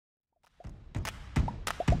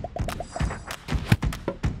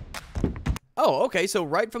Oh, okay, so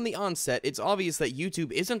right from the onset, it's obvious that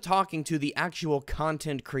YouTube isn't talking to the actual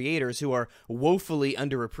content creators who are woefully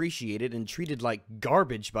underappreciated and treated like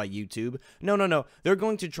garbage by YouTube. No. They're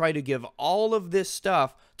going to try to give all of this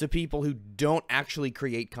stuff to people who don't actually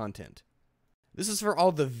create content. This is for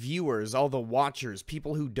all the viewers, all the watchers,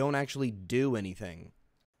 people who don't actually do anything.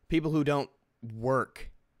 People who don't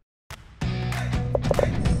work.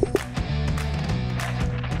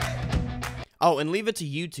 Oh, and leave it to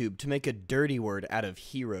YouTube to make a dirty word out of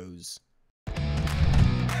heroes.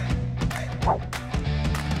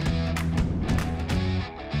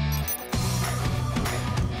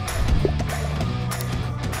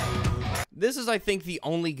 This is, I think, the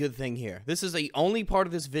only good thing here. This is the only part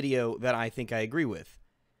of this video that I think I agree with.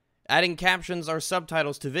 Adding captions or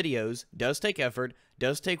subtitles to videos does take effort,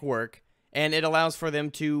 does take work, and it allows for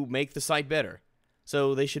them to make the site better.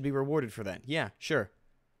 So they should be rewarded for that. Yeah, sure.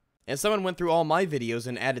 If someone went through all my videos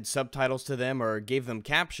and added subtitles to them or gave them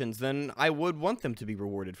captions, then I would want them to be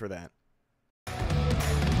rewarded for that.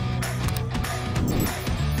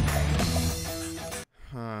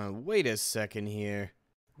 Wait a second here.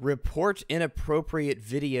 Report inappropriate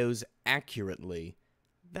videos accurately.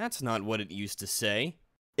 That's not what it used to say.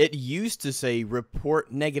 It used to say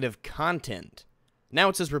report negative content. Now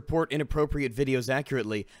it says report inappropriate videos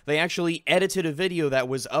accurately. They actually edited a video that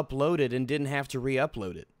was uploaded and didn't have to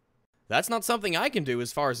re-upload it. That's not something I can do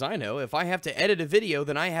as far as I know. If I have to edit a video,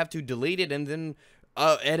 then I have to delete it and then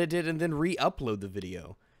edit it and then re-upload the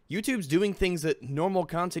video. YouTube's doing things that normal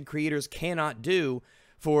content creators cannot do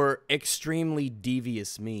for extremely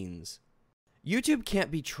devious means. YouTube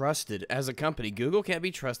can't be trusted as a company. Google can't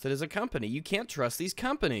be trusted as a company. You can't trust these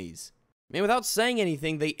companies. I mean, without saying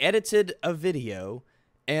anything, they edited a video,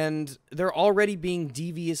 and they're already being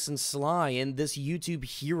devious and sly, and this YouTube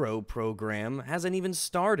Hero program hasn't even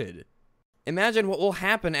started. Imagine what will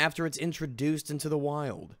happen after it's introduced into the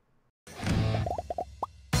wild.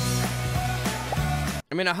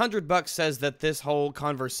 I mean, $100 says that this whole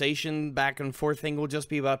conversation back and forth thing will just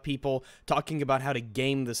be about people talking about how to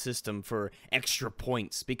game the system for extra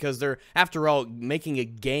points, because they're, after all, making a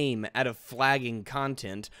game out of flagging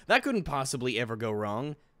content. That couldn't possibly ever go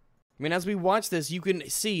wrong. I mean, as we watch this, you can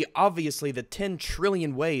see, obviously, the 10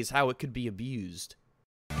 trillion ways how it could be abused.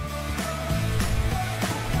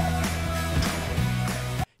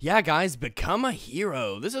 Yeah, guys, become a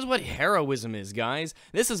hero. This is what heroism is, guys.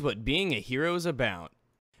 This is what being a hero is about.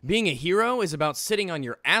 Being a hero is about sitting on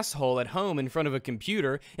your asshole at home in front of a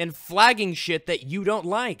computer and flagging shit that you don't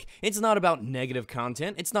like. It's not about negative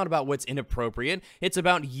content. It's not about what's inappropriate. It's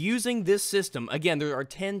about using this system. Again, there are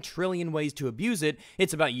 10 trillion ways to abuse it.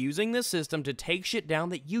 It's about using this system to take shit down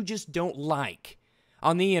that you just don't like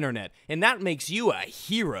on the internet. And that makes you a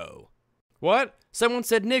hero. What? Someone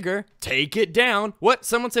said nigger? Take it down. What?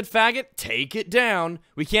 Someone said faggot? Take it down.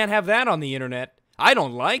 We can't have that on the internet. I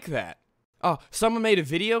don't like that. Oh, someone made a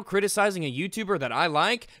video criticizing a YouTuber that I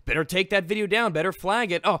like? Better take that video down, better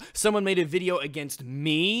flag it. Oh, someone made a video against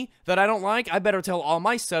me that I don't like? I better tell all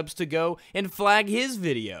my subs to go and flag his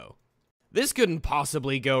video. This couldn't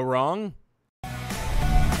possibly go wrong.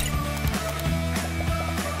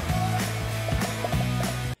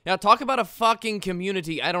 Now, talk about a fucking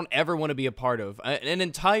community I don't ever want to be a part of. An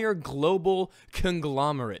entire global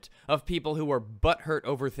conglomerate of people who are butthurt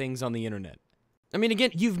over things on the internet. I mean, again,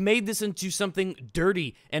 you've made this into something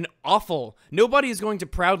dirty and awful. Nobody is going to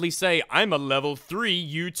proudly say, I'm a level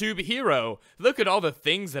 3 YouTube hero. Look at all the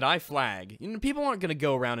things that I flag. You know, people aren't going to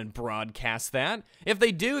go around and broadcast that. If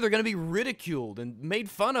they do, they're going to be ridiculed and made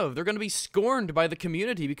fun of. They're going to be scorned by the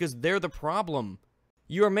community because they're the problem.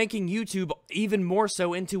 You are making YouTube even more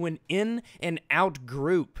so into an in and out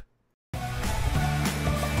group.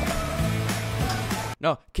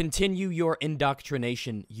 No, continue your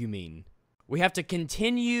indoctrination, you mean. We have to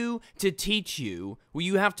continue to teach you.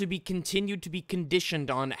 You have to be continued to be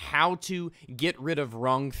conditioned on how to get rid of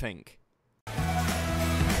wrongthink.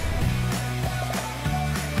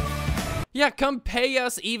 Yeah, come pay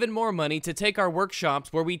us even more money to take our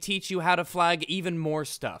workshops where we teach you how to flag even more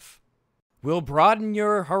stuff. We'll broaden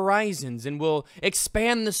your horizons and we'll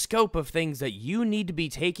expand the scope of things that you need to be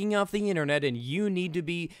taking off the internet and you need to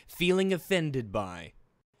be feeling offended by.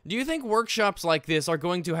 Do you think workshops like this are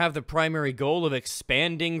going to have the primary goal of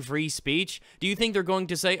expanding free speech? Do you think they're going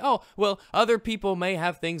to say, oh, well, other people may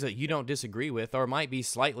have things that you don't disagree with or might be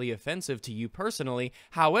slightly offensive to you personally.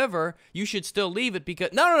 However, you should still leave it because...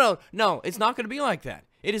 No, it's not going to be like that.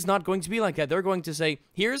 It is not going to be like that. They're going to say,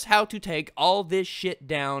 here's how to take all this shit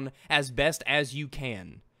down as best as you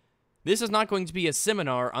can. This is not going to be a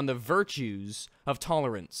seminar on the virtues of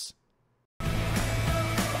tolerance.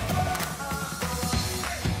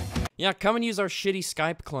 Yeah, come and use our shitty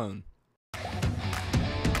Skype clone.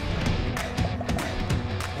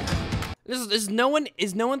 Is no one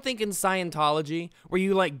thinking Scientology, where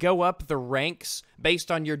you like go up the ranks based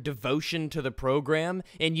on your devotion to the program,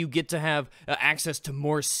 and you get to have access to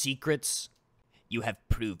more secrets? You have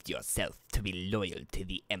proved yourself to be loyal to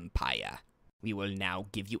the Empire. We will now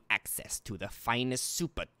give you access to the finest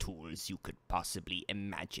super tools you could possibly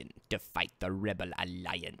imagine to fight the Rebel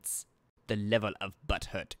Alliance. The level of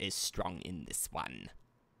butthurt is strong in this one.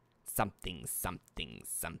 Something, something,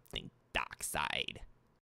 something dark side.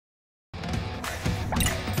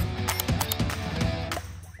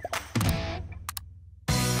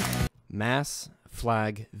 Mass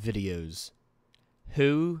flag videos.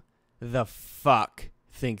 Who the fuck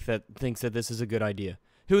thinks that this is a good idea?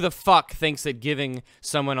 Who the fuck thinks that giving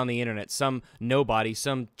someone on the internet, some nobody,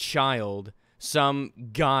 some child, some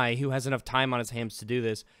guy who has enough time on his hands to do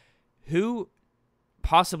this, who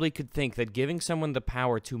possibly could think that giving someone the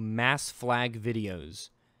power to mass flag videos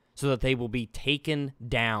so that they will be taken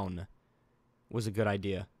down was a good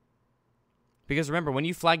idea? Because remember, when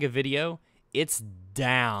you flag a video, it's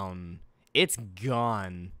down. It's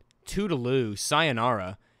gone. Toodaloo,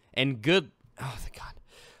 sayonara, and good... Oh, thank God.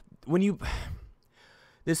 When you...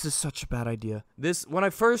 This is such a bad idea. When I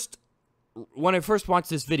first watched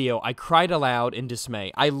this video, I cried aloud in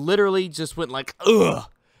dismay. I literally just went like, ugh!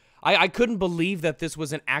 I couldn't believe that this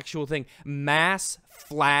was an actual thing. Mass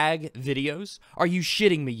flag videos? Are you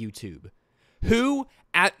shitting me, YouTube? Who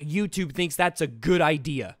at YouTube thinks that's a good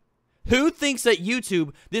idea? Who thinks at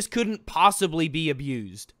YouTube this couldn't possibly be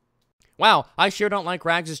abused? Wow, I sure don't like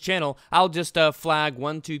Rags' channel. I'll just flag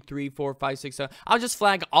 1, 2, 3, 4, 5, 6, 7. I'll just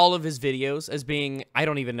flag all of his videos as being, I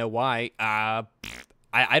don't even know why. I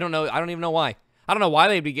don't know. I don't even know why. I don't know why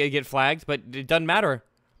they'd get flagged, but it doesn't matter.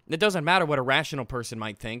 It doesn't matter what a rational person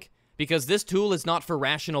might think, because this tool is not for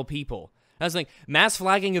rational people. That's the thing. Mass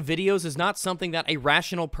flagging of videos is not something that a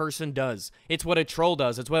rational person does. It's what a troll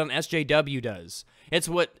does. It's what an SJW does. It's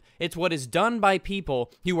what is done by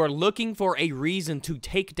people who are looking for a reason to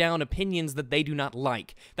take down opinions that they do not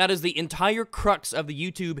like. That is the entire crux of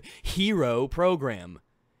the YouTube hero program.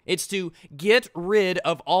 It's to get rid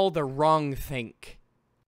of all the wrong think.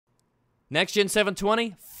 Next Gen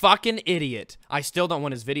 720, fucking idiot. I still don't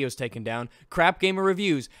want his videos taken down. Crap Gamer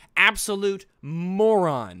Reviews, absolute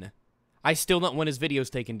moron. I still don't want his videos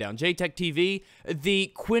taken down. JTech TV,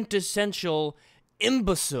 the quintessential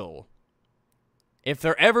imbecile. If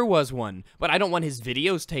there ever was one, but I don't want his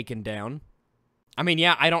videos taken down. I mean,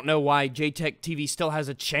 yeah, I don't know why JTech TV still has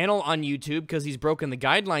a channel on YouTube, because he's broken the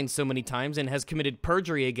guidelines so many times and has committed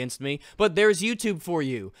perjury against me, but there's YouTube for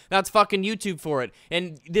you. That's fucking YouTube for it.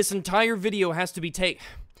 And this entire video has to be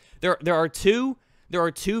There are two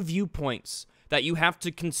viewpoints that you have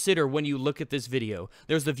to consider when you look at this video.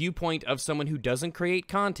 There's the viewpoint of someone who doesn't create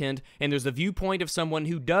content, and there's the viewpoint of someone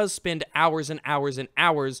who does spend hours and hours and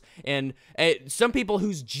hours, and some people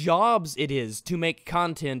whose jobs it is to make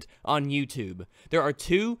content on YouTube. There are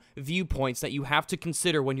two viewpoints that you have to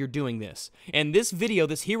consider when you're doing this. And this video,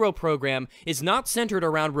 this hero program, is not centered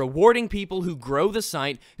around rewarding people who grow the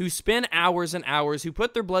site, who spend hours and hours, who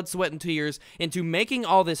put their blood, sweat, and tears into making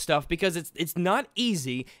all this stuff, because it's not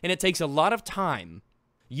easy, and it takes a lot of time.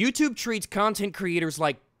 YouTube treats content creators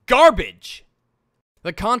like garbage.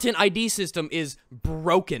 The content ID system is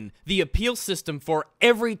broken. The appeal system for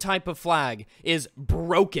every type of flag is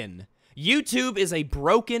broken. YouTube is a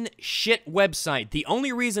broken shit website. The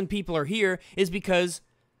only reason people are here is because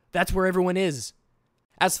that's where everyone is.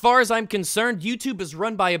 As far as I'm concerned, YouTube is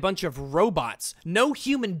run by a bunch of robots. No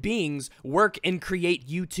human beings work and create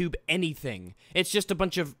YouTube anything. It's just a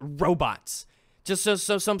bunch of robots. Just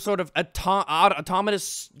so some sort of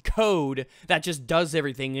autonomous code that just does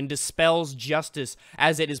everything and dispels justice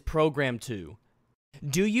as it is programmed to.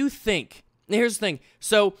 Do you think... Here's the thing.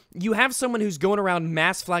 So, you have someone who's going around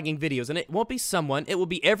mass flagging videos, and it won't be someone, it will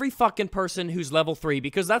be every fucking person who's level 3,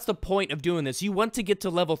 because that's the point of doing this. You want to get to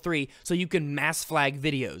level 3 so you can mass flag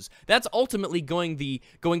videos. That's ultimately going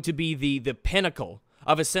to be the pinnacle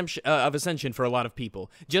of ascension for a lot of people.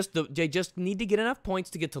 They just need to get enough points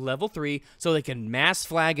to get to level 3 so they can mass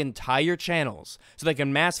flag entire channels. So they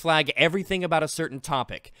can mass flag everything about a certain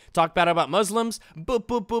topic. Talk bad about Muslims, boop,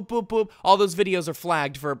 boop, boop, boop, boop. All those videos are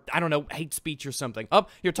flagged for, I don't know, hate speech or something. Oh,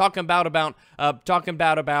 you're talking bad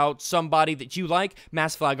about somebody that you like,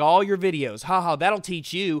 mass flag all your videos. Haha, that'll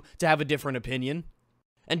teach you to have a different opinion.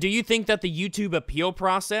 And do you think that the YouTube appeal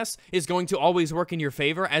process is going to always work in your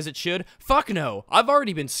favor as it should? Fuck no. I've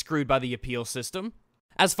already been screwed by the appeal system.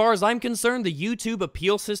 As far as I'm concerned, the YouTube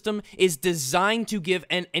appeal system is designed to give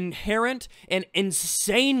an inherent and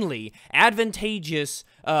insanely advantageous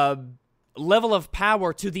level of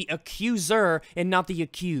power to the accuser and not the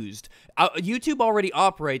accused. YouTube already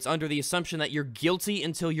operates under the assumption that you're guilty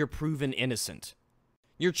until you're proven innocent.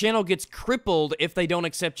 Your channel gets crippled if they don't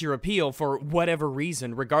accept your appeal for whatever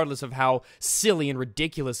reason, regardless of how silly and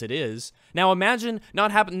ridiculous it is. Now imagine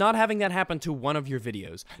not having that happen to one of your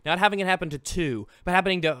videos, not having it happen to 2, but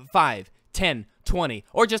happening to 5, 10, 20,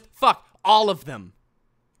 or just fuck all of them.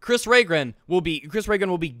 Chris Reagan will be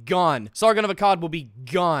gone. Sargon of Akkad will be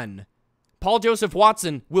gone. Paul Joseph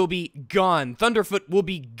Watson will be gone. Thunderfoot will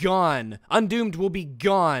be gone. Undoomed will be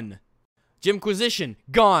gone. Jimquisition,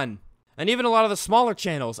 gone. And even a lot of the smaller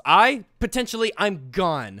channels, I'm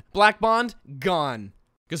gone. Black Bond, gone.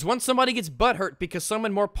 Because once somebody gets butthurt because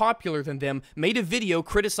someone more popular than them made a video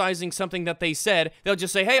criticizing something that they said, they'll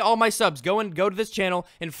just say, hey, all my subs, go to this channel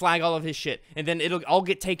and flag all of his shit. And then it'll all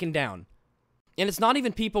get taken down. And it's not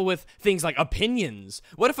even people with things like opinions.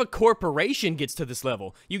 What if a corporation gets to this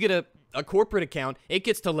level? You get a corporate account, it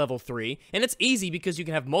gets to level 3, and it's easy because you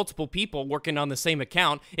can have multiple people working on the same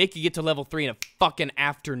account. It could get to level 3 in a fucking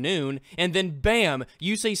afternoon, and then bam,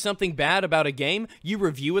 you say something bad about a game, you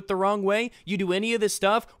review it the wrong way, you do any of this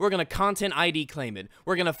stuff, we're gonna content ID claim it.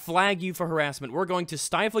 We're gonna flag you for harassment. We're going to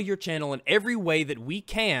stifle your channel in every way that we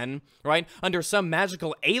can, right, under some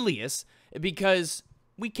magical alias, because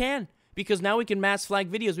we can. Because now we can mass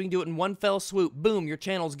flag videos. We can do it in one fell swoop. Boom, your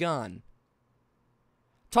channel's gone.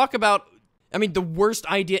 Talk about, the worst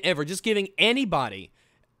idea ever. Just giving anybody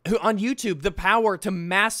who on YouTube the power to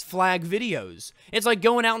mass flag videos. It's like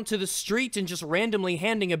going out into the streets and just randomly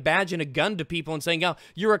handing a badge and a gun to people and saying, oh,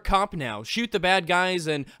 you're a cop now. Shoot the bad guys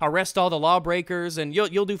and arrest all the lawbreakers and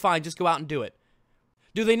you'll do fine. Just go out and do it.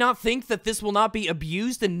 Do they not think that this will not be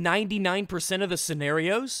abused in 99% of the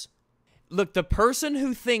scenarios? Look, the person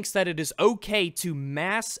who thinks that it is okay to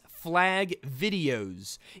mass flag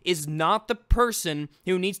videos is not the person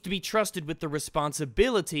who needs to be trusted with the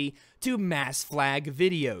responsibility to mass flag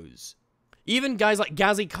videos. Even guys like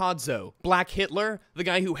Gazi Kodzo, Black Hitler, the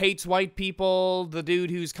guy who hates white people, the dude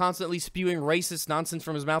who's constantly spewing racist nonsense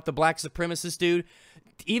from his mouth, the black supremacist dude,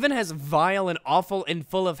 even as vile and awful and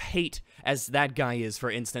full of hate as that guy is, for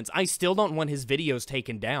instance, I still don't want his videos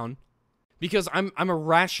taken down. Because I'm a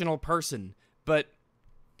rational person, but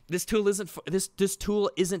this tool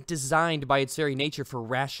isn't designed by its very nature for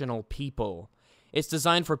rational people. It's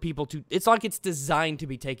designed for people to. It's like it's designed to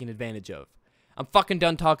be taken advantage of. I'm fucking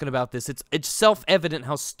done talking about this. It's self-evident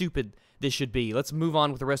how stupid this should be. Let's move on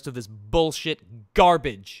with the rest of this bullshit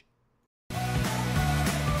garbage.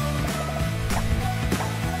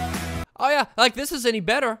 Oh yeah, like this is any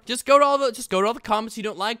better. Just go to all the comments you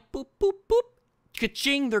don't like. Boop boop boop.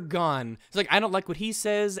 Ka-ching, they're gone. It's like, I don't like what he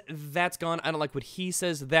says, that's gone. I don't like what he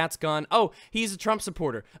says, that's gone. Oh, he's a Trump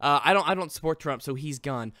supporter. I don't support Trump, so he's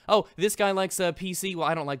gone. Oh, this guy likes PC. Well,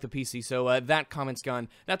 I don't like the PC, so that comment's gone.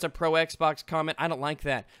 That's a pro Xbox comment. I don't like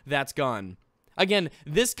that. That's gone. Again,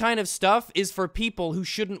 this kind of stuff is for people who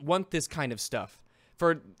shouldn't want this kind of stuff.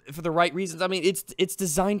 For the right reasons. It's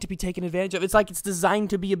designed to be taken advantage of. It's like it's designed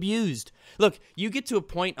to be abused. Look, you get to a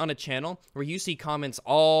point on a channel where you see comments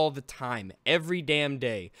all the time, every damn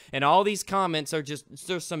day, and all these comments are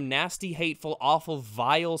there's some nasty, hateful, awful,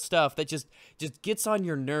 vile stuff that just gets on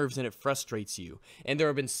your nerves and it frustrates you. And there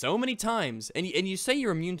have been so many times, and you say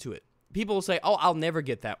you're immune to it. People will say, oh, I'll never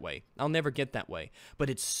get that way. I'll never get that way. But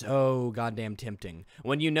it's so goddamn tempting.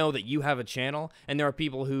 When you know that you have a channel, and there are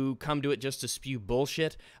people who come to it just to spew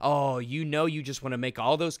bullshit, oh, you know you just want to make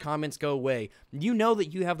all those comments go away. You know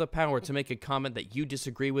that you have the power to make a comment that you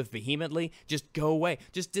disagree with vehemently, just go away.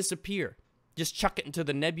 Just disappear. Just chuck it into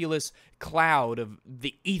the nebulous cloud of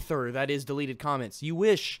the ether that is deleted comments. You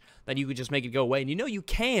wish that you could just make it go away, and you know you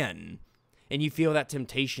can. And you feel that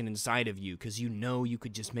temptation inside of you because you know you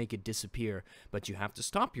could just make it disappear, but you have to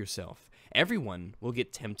stop yourself. Everyone will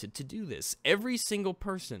get tempted to do this. Every single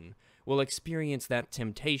person will experience that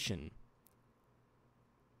temptation.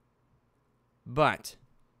 But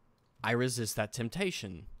I resist that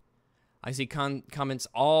temptation. I see comments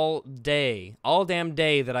all day, all damn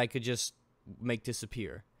day that I could just make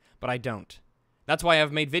disappear, but I don't. That's why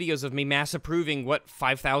I've made videos of me mass approving,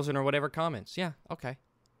 5,000 or whatever comments. Yeah, okay.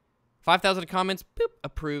 5,000 comments, boop,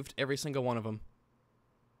 approved, every single one of them.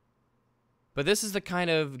 But this is the kind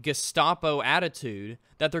of Gestapo attitude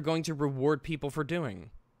that they're going to reward people for doing.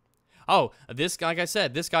 Oh, this, like I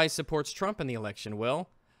said, this guy supports Trump in the election. Well,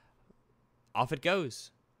 off it goes.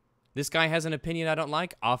 This guy has an opinion I don't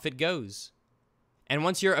like, off it goes. And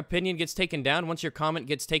once your opinion gets taken down, once your comment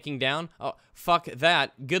gets taken down, oh, fuck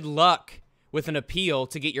that. Good luck with an appeal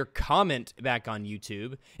to get your comment back on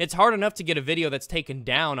YouTube. It's hard enough to get a video that's taken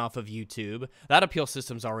down off of YouTube. That appeal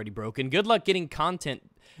system's already broken. Good luck getting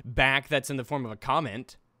content back that's in the form of a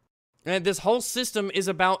comment. And this whole system is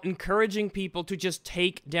about encouraging people to just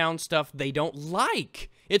take down stuff they don't like.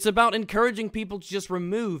 It's about encouraging people to just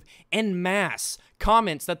remove en masse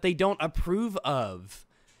comments that they don't approve of.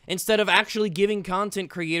 Instead of actually giving content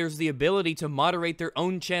creators the ability to moderate their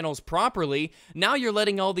own channels properly, now you're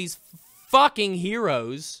letting all these fucking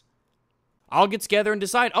heroes all get together and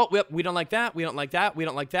decide, oh, we don't like that, we don't like that, we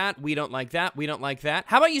don't like that, we don't like that, we don't like that.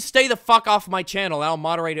 How about you stay the fuck off my channel and I'll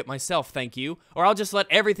moderate it myself, thank you. Or I'll just let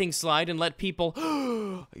everything slide and let people,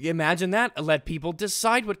 imagine that, let people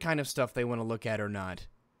decide what kind of stuff they want to look at or not.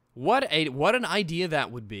 What an idea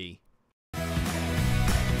that would be.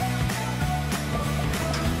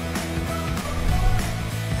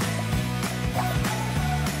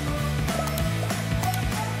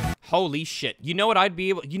 Holy shit. You know what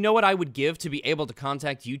I would give to be able to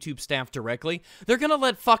contact YouTube staff directly? They're gonna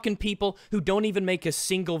let fucking people who don't even make a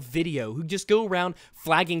single video, who just go around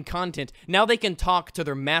flagging content, now they can talk to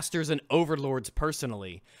their masters and overlords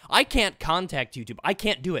personally. I can't contact YouTube. I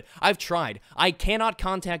can't do it. I've tried. I cannot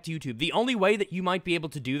contact YouTube. The only way that you might be able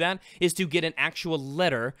to do that is to get an actual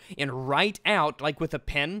letter and write out, like with a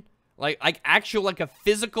pen, like a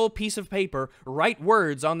physical piece of paper, write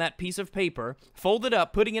words on that piece of paper, fold it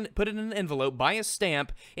up, put it in an envelope, buy a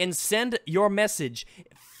stamp, and send your message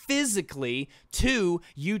physically to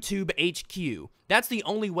YouTube HQ. That's the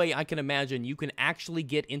only way I can imagine you can actually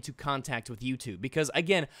get into contact with YouTube. Because,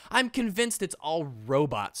 again, I'm convinced it's all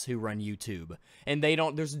robots who run YouTube. And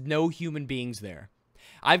there's no human beings there.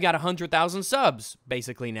 I've got 100,000 subs,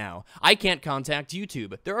 basically, now. I can't contact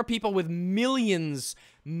YouTube. There are people with millions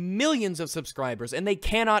of subscribers, and they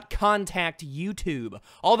cannot contact YouTube.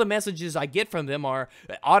 All the messages I get from them are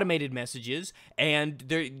automated messages, and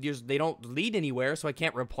they don't lead anywhere, so I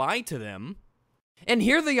can't reply to them. And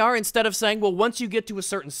here they are, instead of saying, well, once you get to a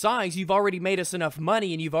certain size, you've already made us enough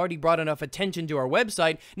money and you've already brought enough attention to our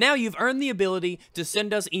website, now you've earned the ability to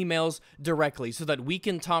send us emails directly so that we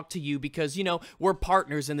can talk to you because, you know, we're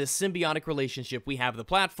partners in this symbiotic relationship. We have the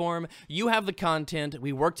platform, you have the content,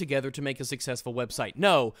 we work together to make a successful website.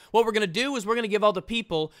 No, what we're going to do is we're going to give all the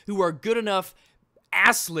people who are good enough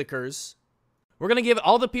ass lickers, we're going to give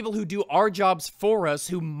all the people who do our jobs for us,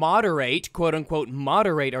 who moderate, quote-unquote,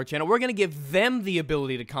 moderate our channel, we're going to give them the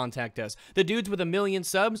ability to contact us. The dudes with 1 million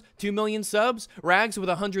subs, 2 million subs, Rags with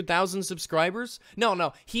 100,000 subscribers?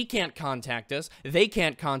 No, he can't contact us. They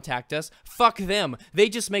can't contact us. Fuck them. They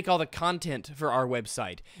just make all the content for our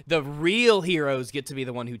website. The real heroes get to be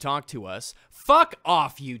the one who talk to us. Fuck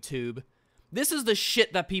off, YouTube. This is the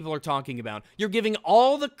shit that people are talking about. You're giving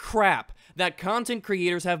all the crap that content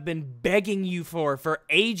creators have been begging you for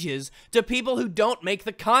ages to people who don't make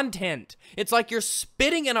the content. It's like you're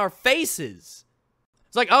spitting in our faces.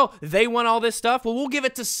 It's like, oh, they want all this stuff? Well, we'll give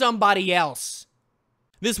it to somebody else.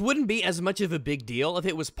 This wouldn't be as much of a big deal if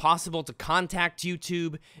it was possible to contact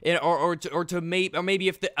YouTube or maybe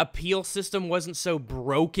if the appeal system wasn't so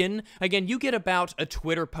broken. Again, you get about a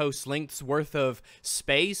Twitter post length's worth of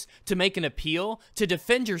space to make an appeal to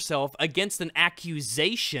defend yourself against an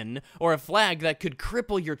accusation or a flag that could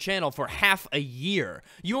cripple your channel for half a year.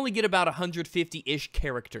 You only get about 150-ish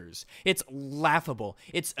characters. It's laughable.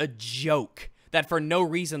 It's a joke that for no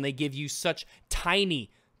reason they give you such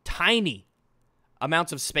tiny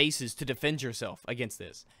amounts of spaces to defend yourself against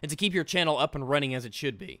this and to keep your channel up and running as it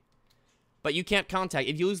should be. But you can't contact.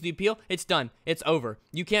 If you lose the appeal, it's done. It's over.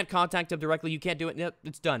 You can't contact them directly. You can't do it. Yep,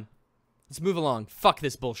 it's done. Let's move along. Fuck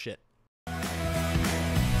this bullshit.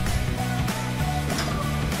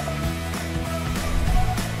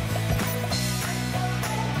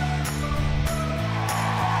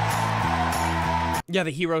 Yeah,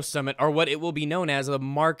 the Hero Summit, or what it will be known as, a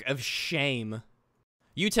mark of shame.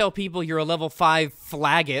 You tell people you're a level 5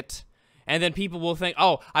 flaggot, and then people will think,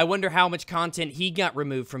 oh, I wonder how much content he got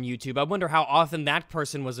removed from YouTube. I wonder how often that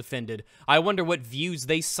person was offended. I wonder what views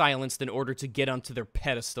they silenced in order to get onto their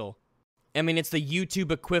pedestal. I mean, it's the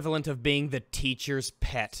YouTube equivalent of being the teacher's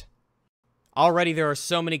pet. Already there are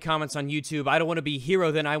so many comments on YouTube. I don't want to be a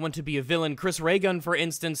hero, then I want to be a villain. Chris Raygun, for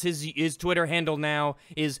instance, his Twitter handle now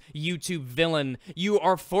is YouTube villain. You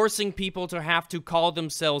are forcing people to have to call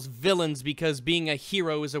themselves villains because being a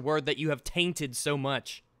hero is a word that you have tainted so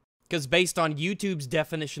much. Because based on YouTube's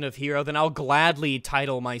definition of hero, then I'll gladly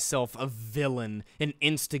title myself a villain, an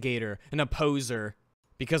instigator, an opposer.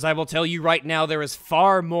 Because I will tell you right now, there is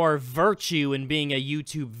far more virtue in being a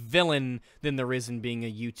YouTube villain than there is in being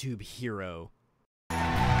a YouTube hero.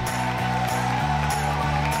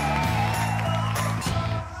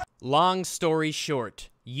 Long story short,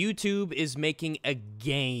 YouTube is making a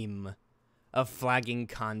game of flagging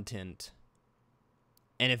content.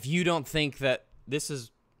 And if you don't think that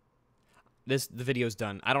the video's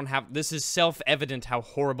done. This is self-evident how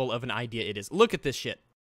horrible of an idea it is. Look at this shit.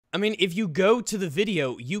 I mean, if you go to the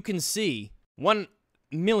video, you can see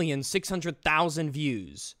 1,600,000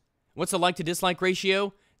 views. What's the like to dislike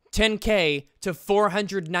ratio? 10K to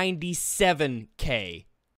 497K.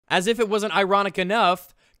 As if it wasn't ironic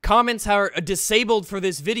enough, comments are disabled for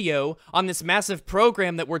this video on this massive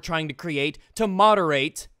program that we're trying to create to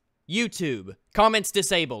moderate YouTube. Comments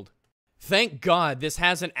disabled. Thank God this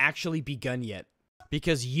hasn't actually begun yet,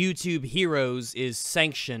 because YouTube Heroes is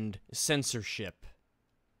sanctioned censorship.